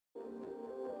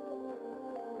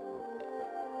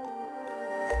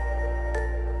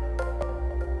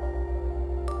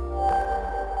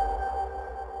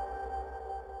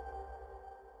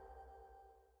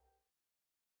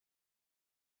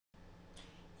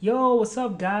Yo, what's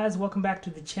up guys? Welcome back to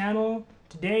the channel.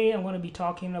 Today I'm going to be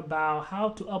talking about how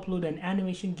to upload an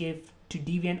animation GIF to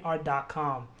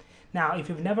Deviantart.com. Now, if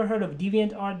you've never heard of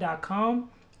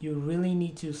Deviantart.com, you really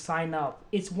need to sign up.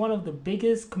 It's one of the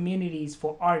biggest communities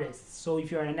for artists. So if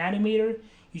you're an animator,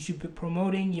 you should be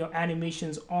promoting your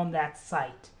animations on that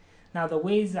site. Now, the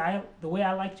way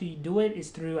I like to do it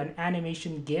is through an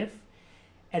animation GIF.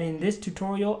 And in this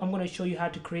tutorial, I'm going to show you how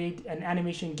to create an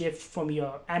animation GIF from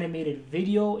your animated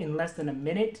video in less than a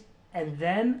minute. And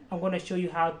then I'm going to show you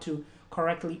how to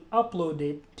correctly upload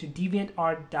it to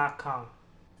Deviantart.com.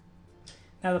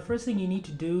 Now, the first thing you need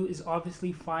to do is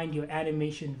obviously find your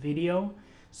animation video.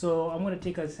 So I'm going to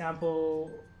take a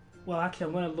sample. Well, actually,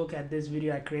 I'm going to look at this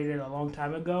video I created a long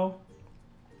time ago.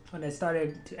 When I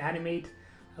started to animate,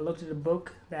 I looked at a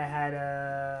book that had,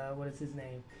 what is his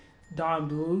name? Don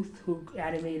Bluth, who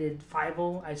animated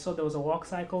Fievel. I saw there was a walk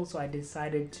cycle, so I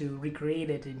decided to recreate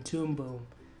it in Toon Boom.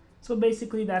 So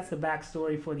basically that's the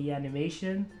backstory for the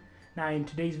animation. Now in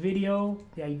today's video,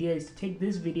 the idea is to take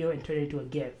this video and turn it into a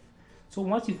GIF. So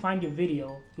once you find your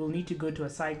video, you'll need to go to a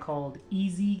site called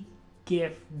easygif.com.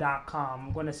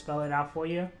 I'm going to spell it out for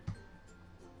you.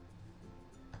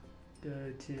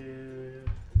 Go to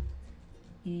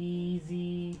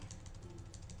easygif.com.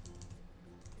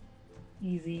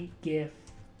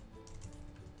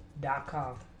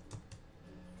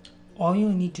 All you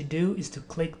need to do is to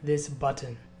click this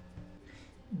button.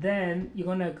 Then you're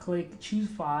going to click choose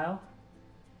file,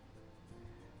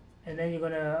 and then you're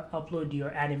going to upload your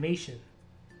animation.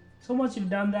 So once you've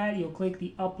done that, you'll click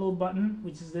the upload button,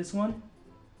 which is this one.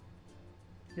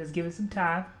 Just give it some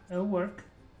time, it'll work.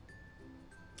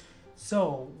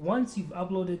 So once you've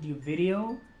uploaded your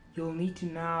video, you'll need to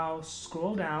now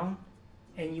scroll down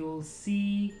and you'll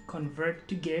see convert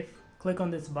to GIF. Click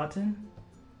on this button.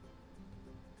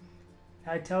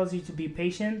 Now it tells you to be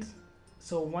patient.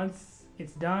 So once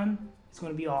it's done, it's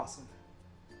going to be awesome.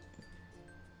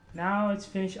 Now it's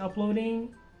finished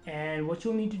uploading, and what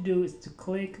you'll need to do is to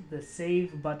click the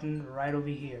save button right over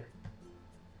here.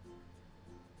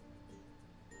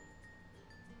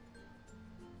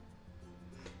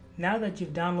 Now that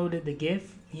you've downloaded the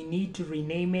GIF, you need to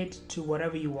rename it to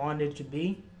whatever you want it to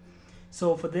be.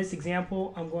 So for this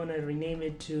example, I'm going to rename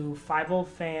it to Fievel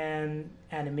Fan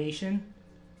Animation.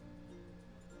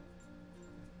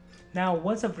 Now,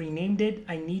 once I've renamed it,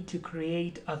 I need to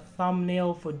create a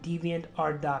thumbnail for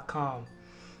Deviantart.com.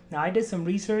 Now, I did some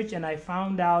research and I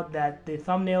found out that the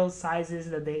thumbnail sizes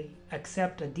that they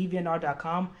accept at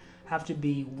Deviantart.com have to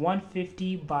be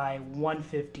 150 by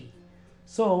 150.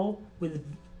 So with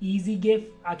Easy GIF,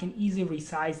 I can easily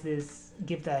resize this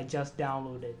GIF that I just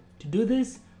downloaded. To do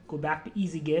this, go back to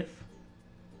Easy GIF,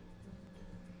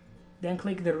 then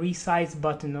click the resize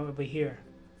button over here.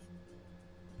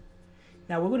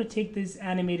 Now we're going to take this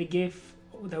animated GIF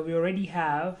that we already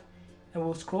have and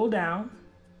we'll scroll down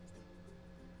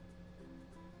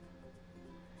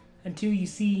until you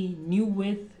see new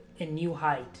width and new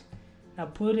height. Now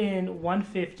put in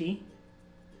 150,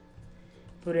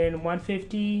 put in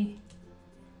 150,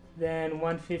 then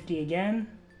 150 again.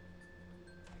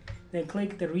 Then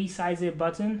click the resize it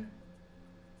button.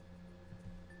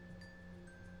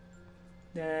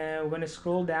 Then we're going to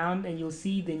scroll down and you'll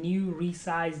see the new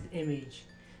resized image.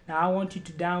 Now I want you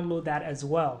to download that as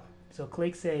well. So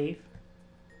click save.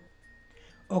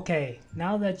 Okay,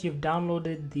 now that you've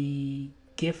downloaded the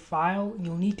GIF file,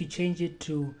 you'll need to change it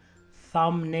to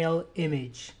thumbnail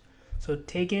image. So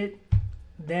take it,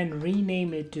 then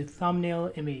rename it to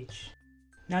thumbnail image.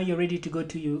 Now you're ready to go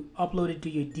to upload it to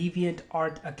your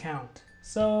Deviantart account.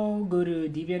 So go to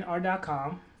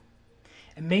Deviantart.com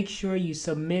and make sure you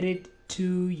submit it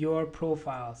to your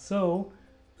profile. So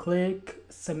click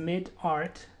submit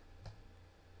art.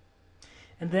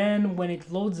 And then when it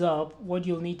loads up, what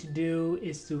you'll need to do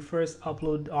is to first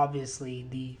upload, obviously,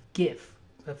 the GIF,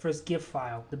 the first GIF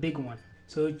file, the big one.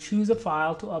 So choose a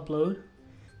file to upload.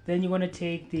 Then you're going to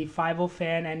take the Fievel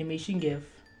Fan Animation GIF,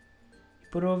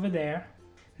 put it over there.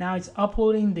 Now it's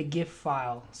uploading the GIF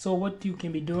file. So what you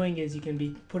can be doing is you can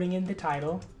be putting in the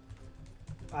title,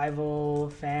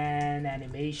 Fievel Fan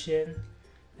Animation,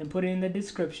 and put in the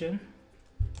description.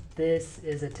 This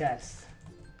is a test.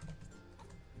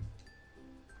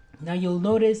 Now you'll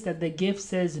notice that the GIF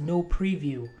says no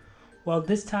preview. Well,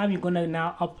 this time you're going to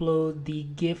now upload the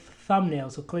GIF thumbnail.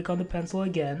 So click on the pencil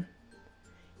again,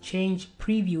 change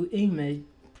preview image,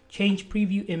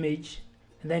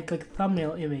 and then click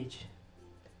thumbnail image.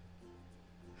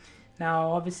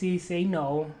 Now obviously say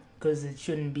no, because it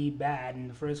shouldn't be bad in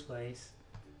the first place.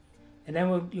 And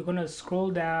then you're going to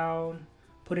scroll down,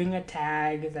 putting a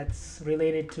tag that's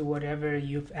related to whatever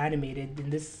you've animated. In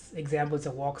this example, it's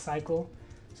a walk cycle.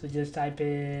 So just type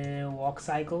in walk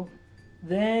cycle.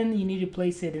 Then you need to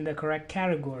place it in the correct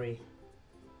category.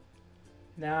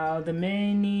 Now, the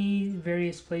many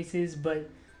various places, but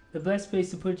the best place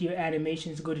to put your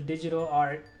animation is go to digital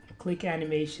art, click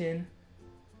animation,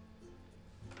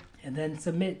 and then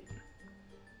submit.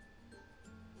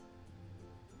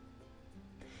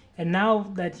 And now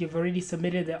that you've already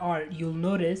submitted the art, you'll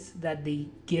notice that the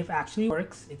GIF actually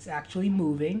works. It's actually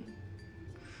moving.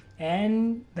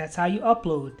 And that's how you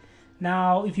upload.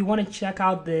 Now, if you want to check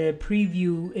out the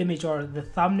preview image or the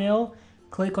thumbnail,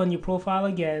 click on your profile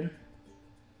again.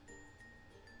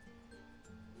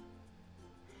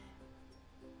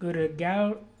 Go to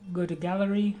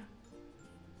gallery,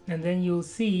 and then you'll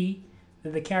see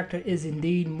that the character is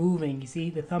indeed moving. You see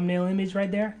the thumbnail image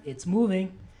right there? It's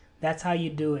moving. That's how you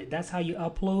do it. That's how you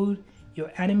upload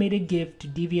your animated GIF to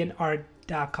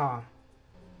Deviantart.com.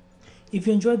 If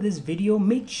you enjoyed this video,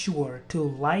 make sure to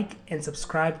like and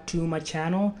subscribe to my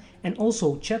channel, and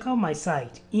also check out my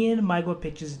site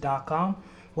MaiguaPictures.com,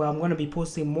 where I'm going to be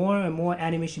posting more and more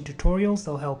animation tutorials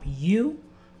that'll help you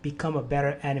become a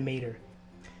better animator.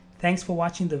 Thanks for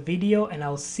watching the video, and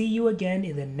I'll see you again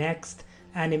in the next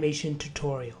animation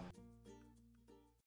tutorial.